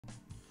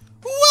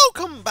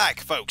Welcome back,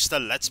 folks, to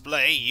Let's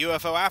Play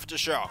UFO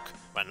Aftershock.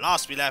 When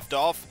last we left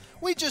off,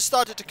 we just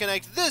started to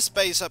connect this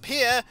base up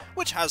here,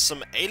 which has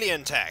some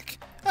alien tech.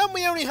 And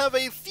we only have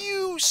a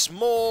few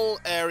small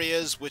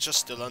areas which are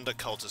still under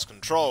cultist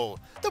control,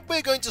 that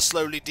we're going to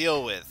slowly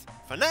deal with.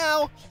 For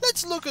now,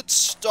 let's look at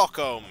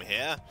Stockholm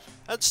here,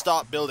 and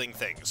start building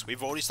things.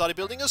 We've already started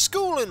building a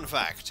school, in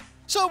fact,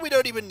 so we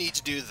don't even need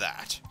to do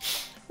that.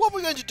 What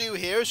we're going to do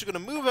here is we're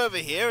going to move over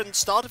here and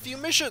start a few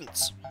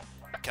missions.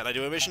 Can I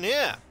do a mission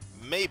here?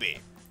 Maybe.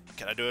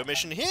 Can I do a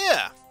mission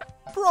here?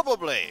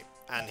 Probably.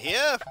 And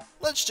here?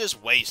 Let's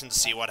just wait and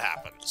see what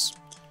happens.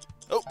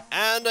 Oh,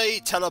 and a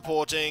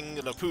teleporting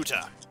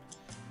Laputa.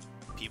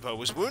 Peepo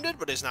was wounded,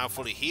 but is now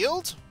fully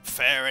healed.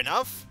 Fair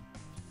enough.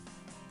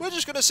 We're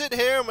just going to sit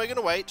here and we're going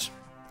to wait.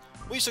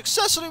 We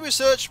successfully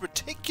researched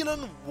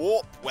Reticulan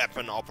Warp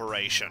Weapon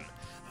Operation.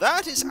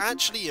 That is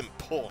actually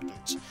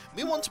important.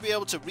 We want to be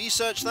able to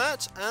research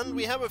that, and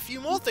we have a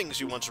few more things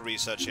we want to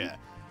research here.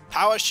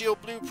 Power shield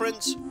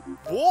blueprints,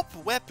 warp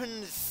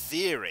weapon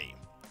theory.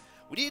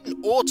 We need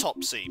an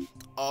autopsy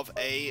of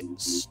a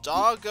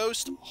Star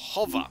Ghost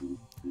hover.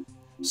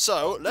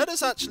 So, let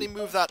us actually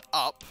move that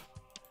up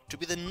to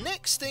be the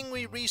next thing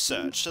we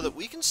research so that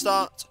we can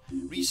start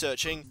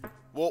researching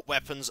warp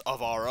weapons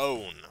of our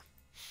own.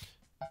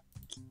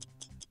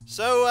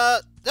 So,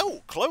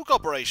 oh, cloak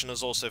operation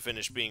has also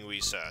finished being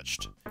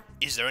researched.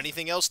 Is there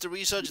anything else to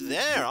research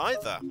there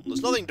either?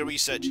 There's nothing to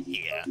research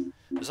here.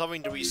 There's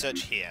nothing to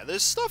research here.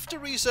 There's stuff to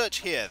research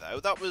here, though.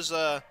 That was,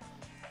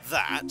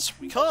 that.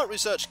 We can't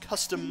research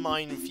custom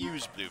mine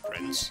fuse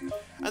blueprints.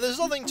 And there's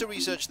nothing to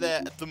research there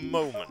at the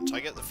moment. I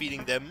get the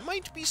feeling there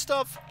might be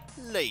stuff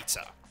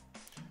later.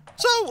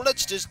 So,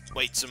 let's just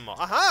wait some more.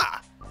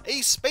 Aha!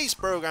 A space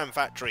program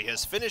factory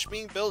has finished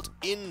being built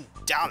in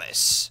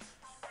Dallas.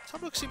 Let's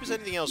have a look, see if there's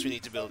anything else we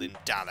need to build in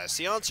Dallas.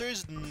 The answer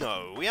is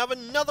no. We have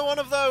another one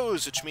of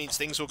those, which means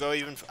things will go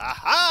even...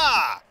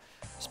 Aha!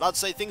 I was about to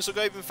say things will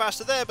go even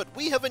faster there, but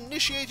we have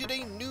initiated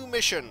a new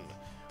mission,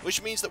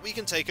 which means that we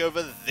can take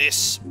over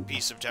this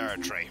piece of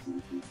territory.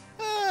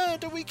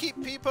 Do we keep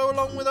Peepo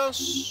along with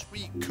us?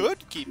 We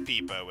could keep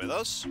Peepo with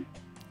us.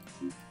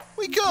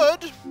 We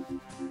could!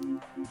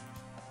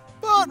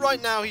 But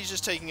right now he's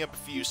just taking up a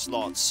few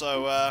slots,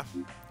 so,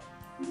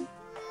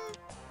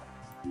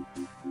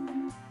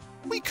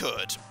 we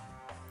could.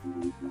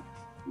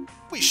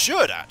 We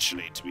should,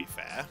 actually, to be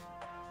fair.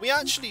 We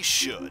actually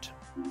should.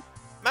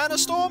 Mana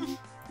Storm,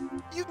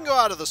 you can go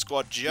out of the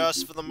squad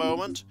just for the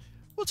moment.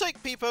 We'll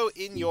take Peepo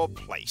in your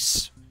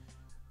place.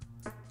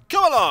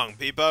 Come along,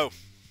 Peepo.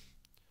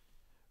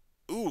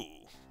 Ooh.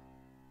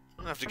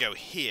 We'll have to go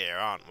here,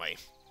 aren't we?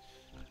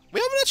 We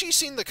haven't actually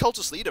seen the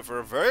cultist leader for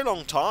a very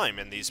long time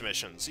in these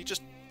missions. He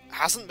just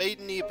hasn't made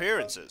any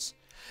appearances.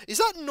 Is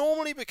that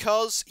normally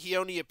because he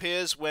only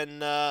appears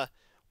when,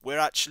 we're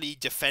actually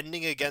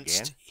defending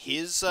against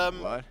his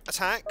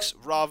attacks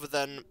rather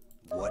than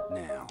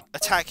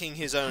attacking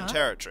his own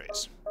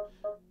territories?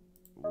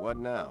 What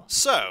now?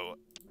 So,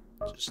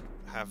 just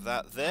have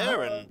that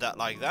there and that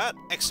like that.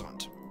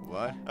 Excellent.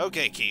 What?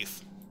 Okay,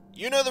 Keith.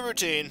 You know the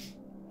routine.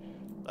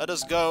 Let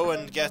us go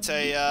and get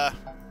a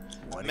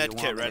med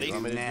kit ready.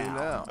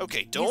 Now?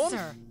 Okay, Dawn,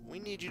 Yes, we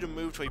need you to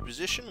move to a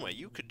position where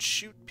you could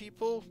shoot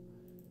people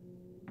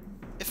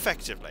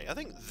effectively. I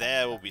think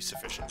there will be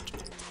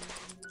sufficient.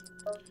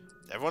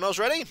 Everyone else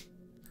ready?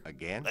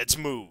 Again? Let's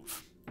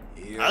move.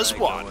 Here As I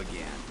one. go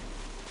again.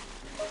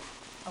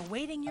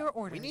 Awaiting your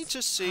orders. We need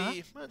to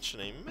see...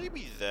 Actually,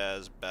 maybe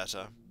there's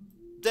better.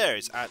 There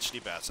is actually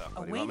better.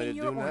 What do you want me to Awaiting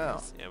your do now?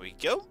 orders. There we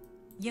go.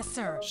 Yes,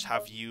 sir. Just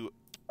have you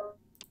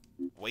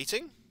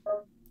waiting.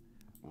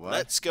 What?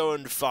 Let's go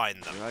and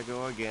find them. Here I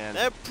go again.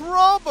 They're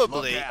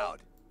probably... Look out.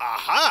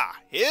 Aha!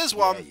 Here's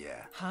one.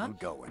 Yeah, Huh? I'm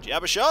going. Do you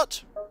have a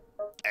shot? I'll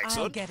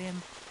Excellent. get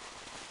him.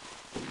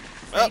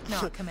 Well, Think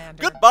not,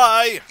 Commander.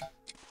 goodbye!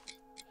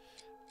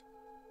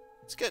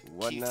 Let's get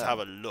What Keith now? to have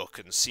a look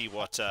and see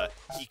what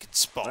he can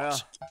spot. Well,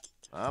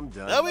 I'm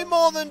done. There'll be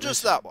more than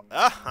just that one.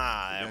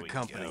 Aha, there Good we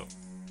company. go.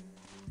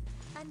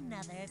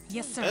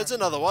 Yes, sir. There's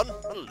another one.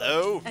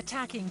 Hello.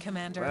 Attacking,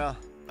 Commander. Well,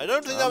 I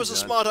don't think that I'm was a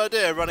done. smart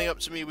idea, running up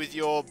to me with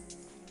your...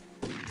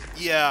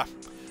 Yeah.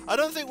 I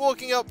don't think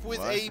walking up with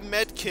What? a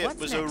med kit What's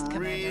was next, a Commander?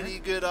 really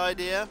good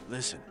idea.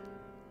 listen.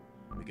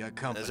 We got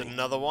company. There's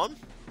another one.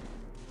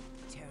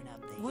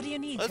 What do you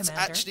need, Let's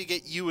Commander? actually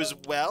get you as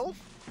well.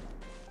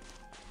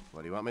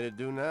 What do you want me to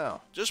do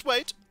now? Just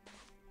wait.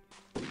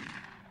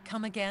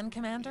 Come again,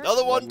 Commander?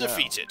 Another one What now?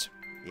 defeated.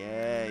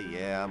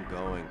 Yeah, I'm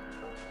going.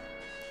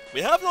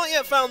 We have not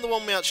yet found the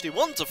one we actually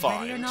want to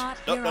find. Ready or not,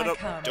 no, here no, I no.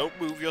 come. Don't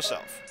move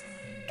yourself.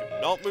 Do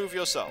not move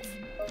yourself.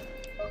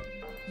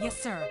 Yes,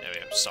 sir. There we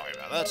go. Sorry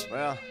about that.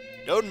 Well,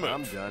 Don't move.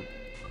 I'm done.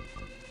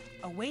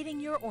 Awaiting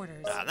your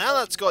orders. Now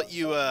that's got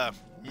you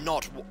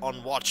not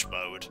on watch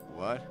mode.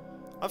 What?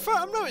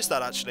 I've noticed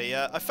that actually.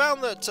 I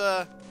found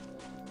that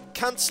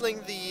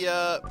cancelling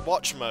the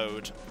watch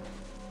mode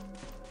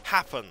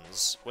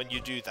happens when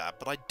you do that,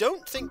 but I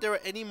don't think there are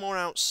any more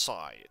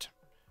outside.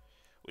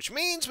 Which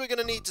means we're going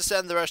to need to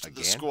send the rest of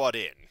the Again? squad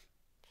in.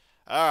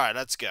 Alright,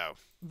 let's go.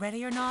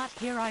 Ready or not,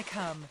 here I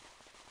come.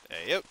 There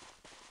you go.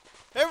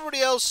 Everybody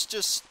else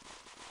just...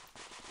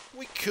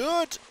 We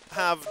could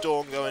have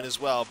Dawn going as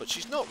well, but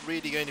she's not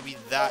really going to be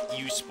that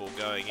useful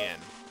going in.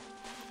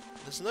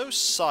 There's no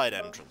side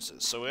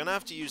entrances, so we're going to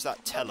have to use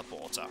that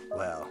teleporter.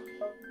 Well,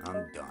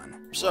 I'm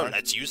done. So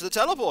let's use the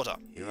teleporter.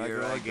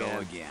 Here I go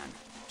again.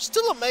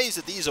 Still amazed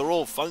that these are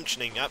all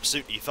functioning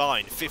absolutely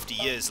fine 50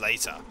 years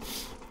later.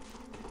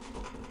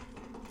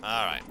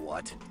 Alright,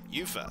 What?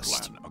 you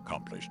first. Plan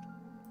accomplished.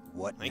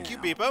 What Thank you,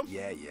 now? Beepo.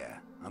 Yeah,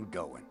 I'm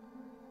going.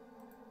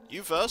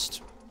 You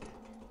first.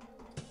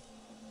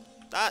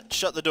 That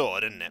shut the door,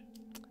 didn't it?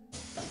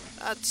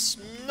 That's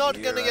not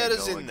Here going to get I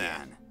us go in there.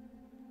 again.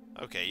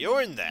 Okay,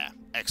 you're in there.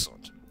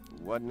 Excellent.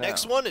 What now?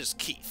 Next one is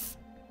Keith.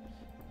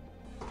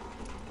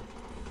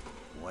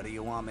 What do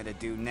you want me to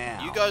do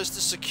now? You guys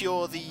to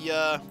secure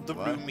the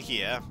What? room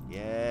here,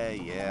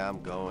 Yeah,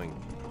 I'm going.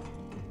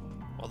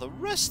 while the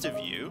rest of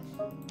you,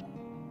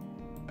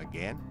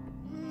 Again?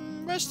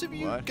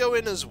 What? go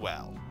in as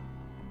well.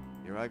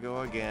 Here I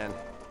go again.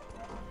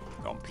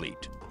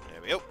 Complete.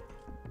 There we go.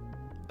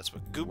 Let's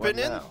put What Goopin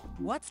in. now?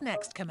 What's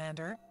next,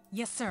 Commander?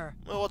 Yes, sir.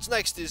 Well, what's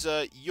next is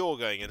you're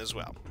going in as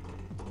well.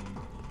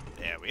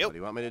 There we What go. do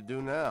you want me to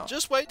do now?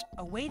 Just wait.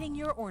 Awaiting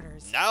your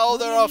orders. Now What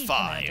do there you are need,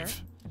 5. Commander?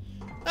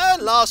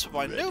 And last but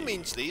by no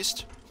means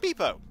least,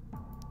 Beepo.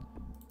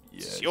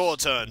 Yes. It's your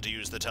turn to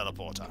use the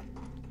teleporter.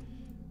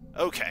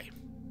 Okay,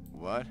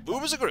 What?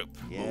 move as a group,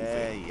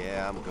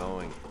 Yeah, I'm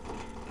going.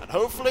 and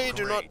hopefully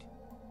do not Great.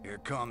 Here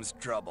comes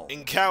trouble.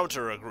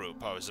 encounter a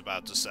group, I was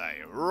about to say.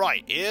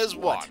 Right, here's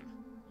What? one.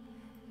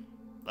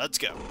 Let's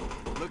go.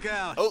 Look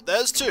out! Oh,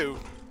 there's 2.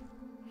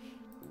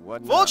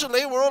 What now?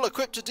 Fortunately, we're all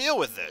equipped to deal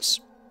with this.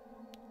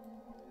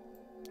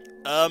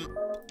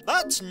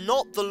 That's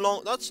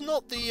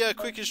not the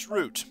quickest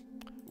route.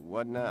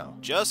 What now?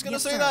 Just gonna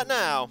Yes, say sir. that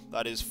now.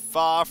 That is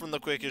far from the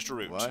quickest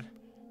route. What?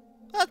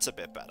 That's a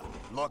bit better.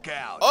 Look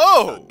out!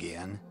 Oh!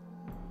 Again?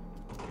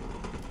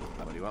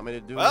 What do you want me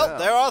to do Well, now?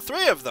 there are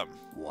 3 of them.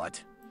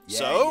 What?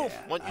 So,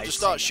 yeah, want you I to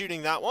start see 'em.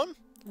 shooting that one,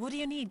 What do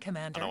you need,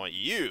 Commander? and I want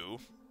you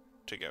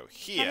to go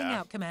here Heading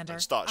out, Commander.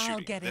 and start I'll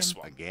shooting get this him.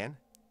 one. Again?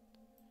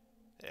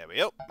 There we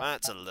go.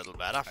 That's a little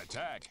better.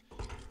 Attack.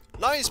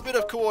 Nice bit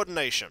of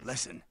coordination.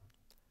 Listen,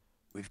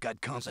 we've got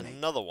There's company.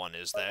 another one,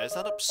 is there? Is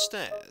that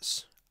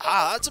upstairs?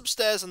 Ah, that's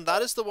upstairs, and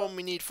that is the one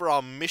we need for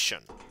our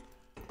mission.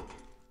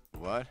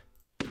 What?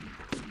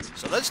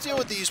 So let's deal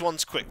with these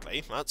ones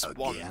quickly. That's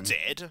one Again?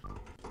 dead.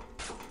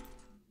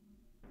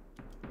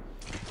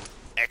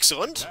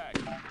 Excellent.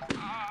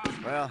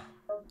 Attack. Well,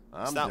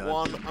 I'm Is that done.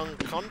 one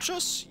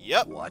unconscious?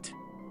 Yep. What?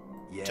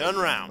 Yeah, Turn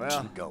yeah, around. Well-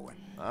 I'm going.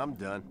 I'm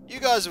done. You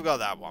guys have got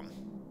that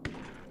one.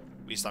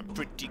 At least I'm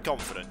pretty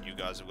confident you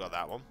guys have got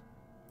that one.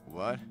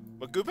 What?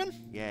 But Goopin?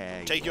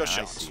 Yeah, Take yeah, your I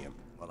shot. see him.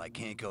 Well, I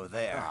can't go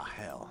there. Ah,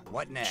 hell.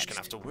 What next? Just gonna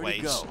have to Where'd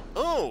he wait. go?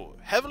 Oh,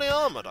 heavily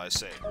armored, I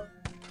see.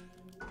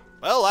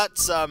 Well,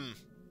 that's, Again?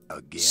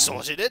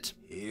 sorted it.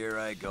 Here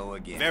I go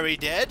again. Very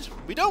dead.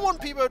 We don't want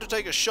Peepo to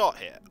take a shot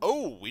here.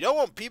 Oh, we don't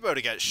want Peepo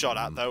to get shot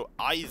at, though,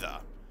 either.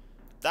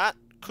 That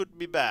could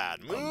be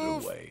bad.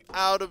 Move Underway.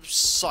 out of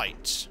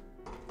sight.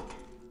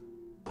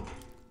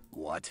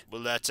 What?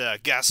 We'll let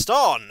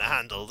Gaston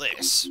handle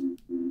this.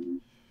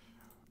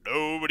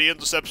 Nobody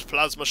intercepts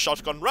plasma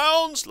shotgun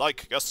rounds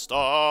like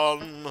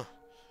Gaston.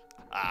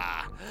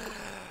 Ah.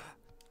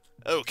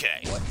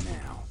 Okay. What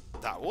now?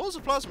 That was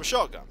a plasma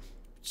shotgun.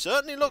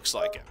 Certainly looks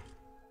like it.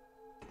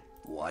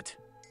 What?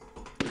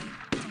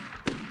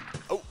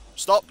 Oh,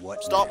 stop.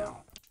 What Stop.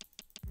 now?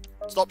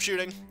 Stop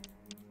shooting.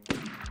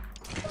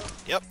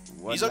 Yep,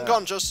 What he's now?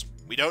 unconscious.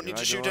 We don't Here need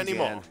to I shoot go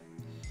anymore. again.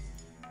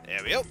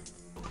 There we go.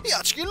 He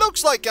actually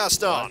looks like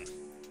Gaston.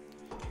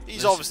 He's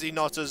Listen. obviously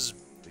not as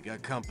We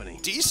got company.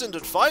 decent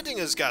at fighting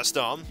as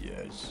Gaston.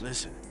 Yes.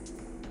 Listen.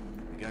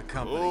 We got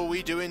company. Oh,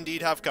 we do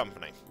indeed have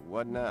company.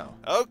 What now?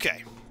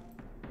 Okay.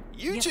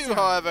 You Yes, two, sir.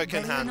 however,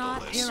 can Ready or handle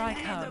not, this. here I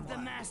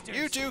come.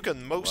 You two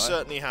can most What?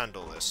 certainly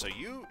handle this. So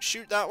you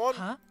shoot that one.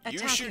 Huh? You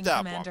Attacking, shoot that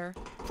Commander.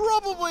 one.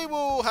 Probably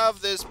will have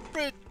this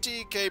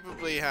pretty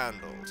capably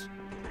handled.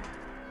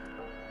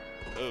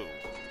 Oh.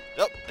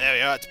 Oh, there we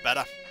go. That's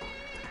better.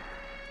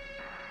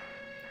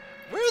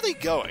 Where are they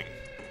going?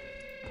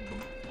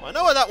 Well, I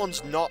know where that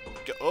one's not.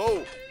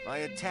 Oh, My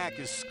attack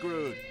is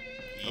screwed.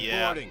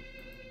 yeah. Aborting.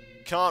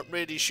 Can't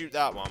really shoot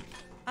that one.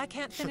 I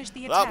can't finish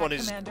the attack, That one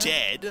is Commander.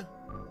 dead.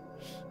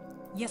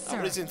 Yes, That sir.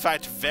 one is in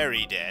fact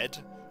very dead.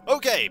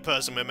 Okay,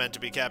 person we're meant to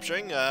be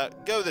capturing,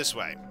 go this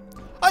way.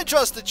 I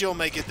trust that you'll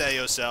make it there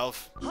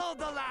yourself. Hold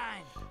the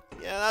line.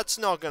 Yeah, that's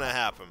not gonna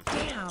happen.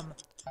 Damn.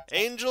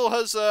 Angel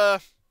has,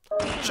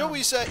 shall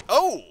we say,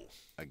 oh!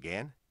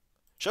 Again?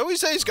 Shall we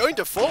say he's going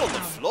to fall on the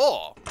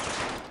floor?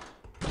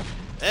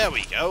 There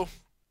we go.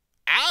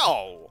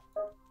 Ow!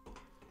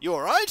 You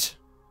alright?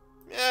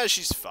 Yeah,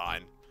 she's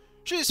fine.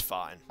 She's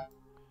fine.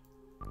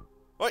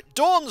 Right,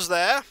 Dawn's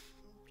there,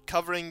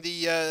 covering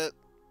the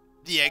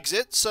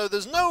exit, so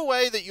there's no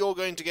way that you're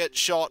going to get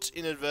shot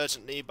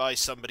inadvertently by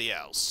somebody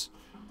else.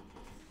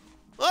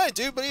 I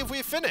do believe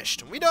we've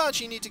finished. We don't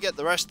actually need to get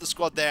the rest of the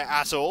squad there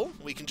at all.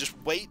 We can just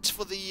wait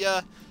for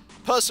the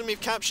person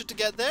we've captured to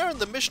get there, and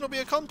the mission will be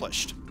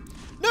accomplished.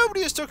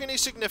 Nobody has took any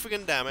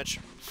significant damage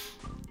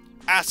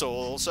at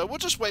all, so we'll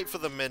just wait for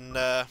them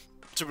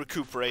to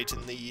recuperate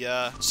in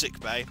the sick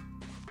bay.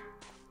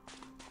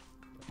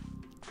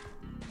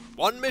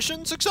 One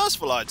mission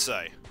successful, I'd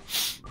say.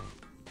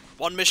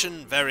 One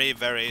mission very,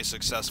 very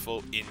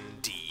successful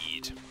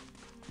indeed.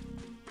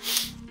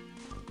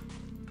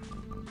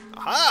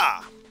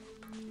 Aha!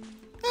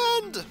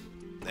 And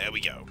there we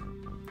go.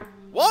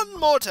 One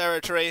more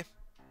territory.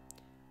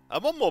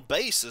 And one more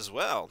base as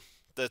well.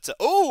 That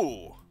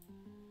oh!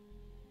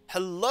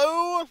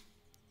 Hello?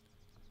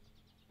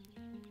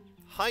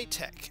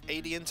 High-tech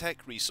alien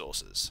tech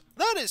resources.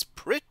 That is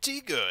pretty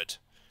good.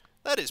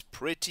 That is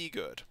pretty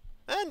good.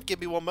 And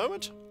give me one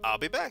moment, I'll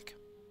be back.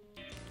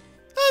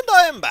 And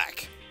I am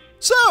back.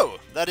 So,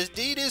 that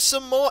indeed is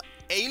some more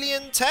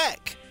alien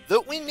tech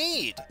that we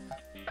need.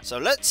 So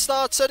let's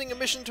start setting a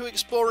mission to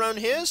explore around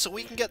here so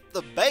we can get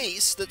the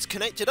base that's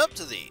connected up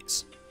to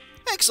these.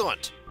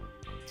 Excellent.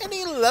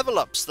 Any level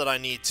ups that I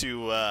need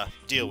to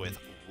deal with?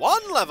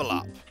 One level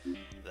up.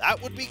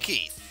 That would be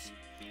Keith.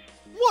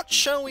 What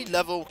shall we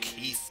level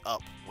Keith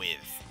up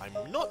with?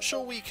 I'm not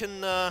sure we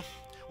can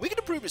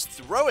improve his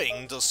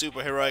throwing to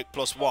superheroic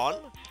 +1.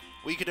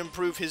 We could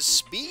improve his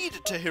speed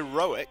to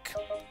heroic.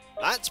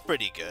 That's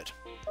pretty good.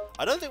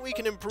 I don't think we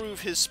can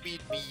improve his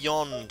speed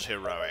beyond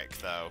heroic,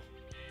 though.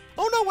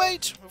 Oh no,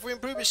 wait! If we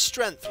improve his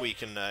strength, we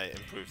can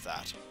improve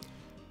that.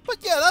 But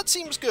yeah, that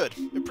seems good.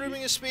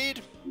 Improving his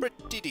speed,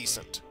 pretty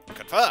decent.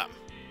 Confirm.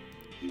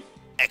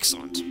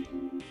 Excellent.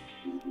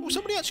 Oh,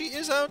 somebody actually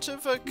is out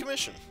of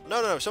commission.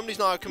 No, somebody's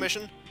not out of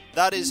commission.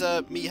 That is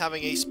me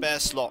having a spare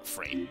slot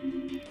free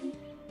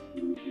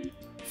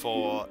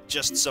for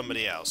just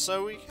somebody else.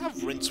 So we have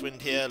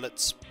Rincewind here.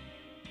 Let's...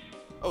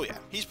 Oh yeah,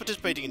 he's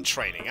participating in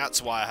training.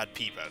 That's why I had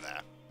Peepo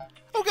there.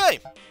 Okay,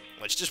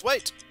 let's just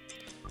wait.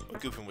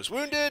 Goopin was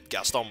wounded,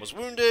 Gaston was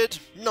wounded,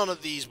 none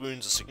of these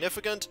wounds are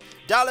significant.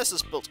 Dallas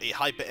has built a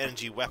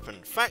hyper-energy weapon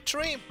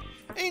factory,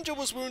 Angel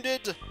was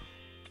wounded,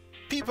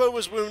 Peepo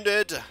was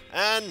wounded,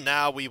 and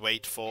now we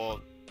wait for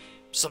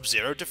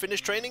Sub-Zero to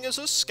finish training as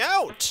a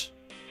scout.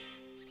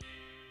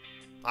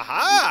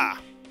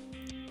 Aha!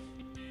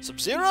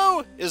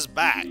 Sub-Zero is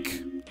back.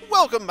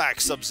 Welcome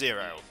back,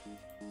 Sub-Zero.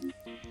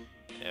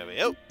 There we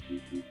go.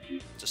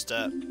 Just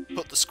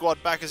put the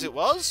squad back as it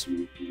was.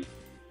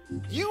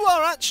 You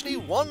are actually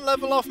one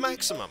level off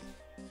maximum.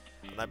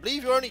 And I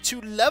believe you're only 2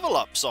 level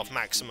ups off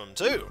maximum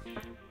too.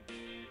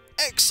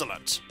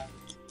 Excellent.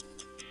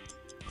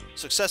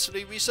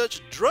 Successfully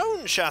researched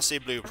drone chassis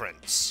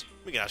blueprints.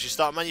 We can actually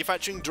start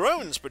manufacturing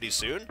drones pretty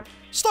soon.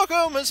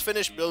 Stockholm has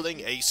finished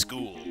building a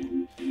school.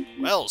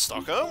 Well,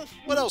 Stockholm,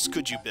 what else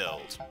could you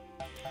build?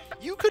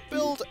 You could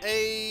build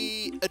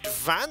a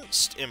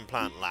advanced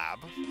implant lab.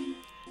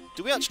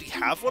 Do we actually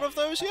have one of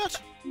those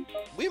yet?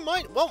 We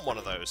might want one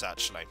of those,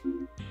 actually.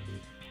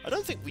 I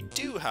don't think we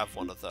do have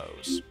one of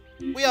those.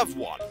 We have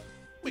one.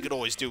 We could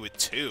always do with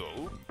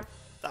 2.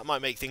 That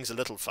might make things a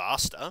little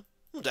faster.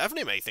 Will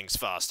definitely make things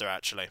faster,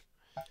 actually.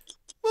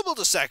 We'll build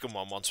a second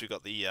one once we've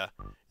got the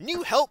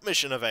new help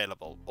mission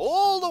available.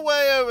 All the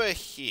way over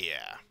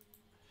here.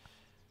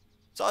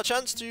 It's our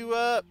chance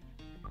to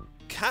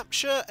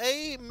capture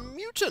a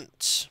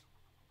mutant.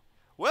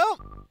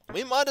 Well,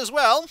 we might as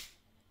well.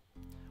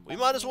 We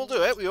might as well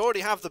do it. We already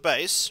have the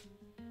base.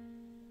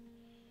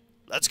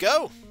 Let's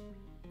go.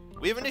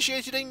 We have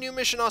initiated a new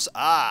mission.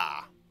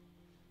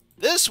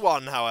 This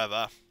one,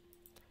 however,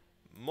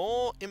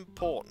 more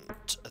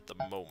important at the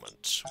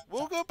moment.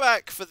 We'll go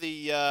back for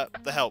the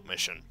help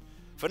mission.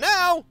 For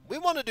now, we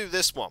want to do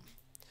this one,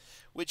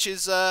 which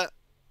is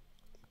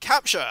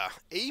capture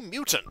a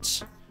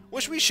mutant,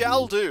 which we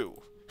shall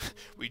do.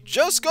 We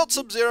just got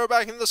Sub-Zero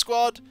back in the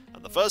squad,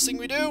 and the first thing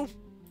we do,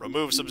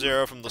 remove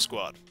Sub-Zero from the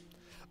squad.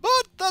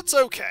 But that's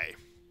okay.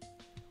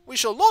 We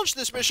shall launch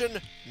this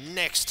mission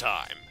next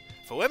time.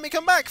 For when we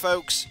come back,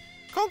 folks,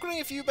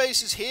 conquering a few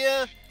bases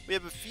here, we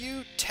have a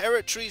few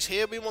territories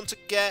here we want to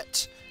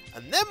get,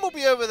 and then we'll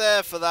be over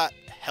there for that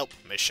help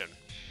mission.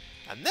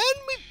 And then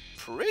we've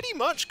pretty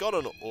much got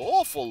an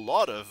awful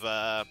lot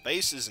of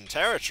bases and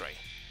territory.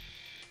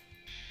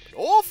 An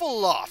awful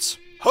lot.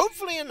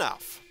 Hopefully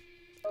enough.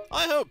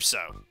 I hope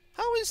so.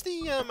 How is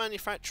the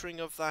manufacturing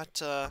of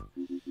that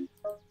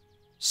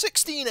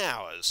 16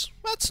 hours.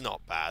 That's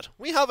not bad.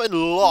 We have a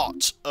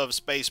lot of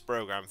space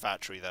program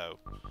factory, though.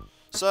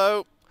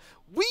 So,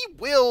 we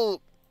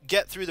will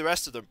get through the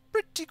rest of them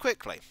pretty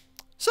quickly.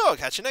 So, I'll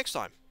catch you next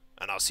time.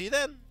 And I'll see you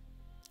then.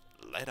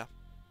 Later.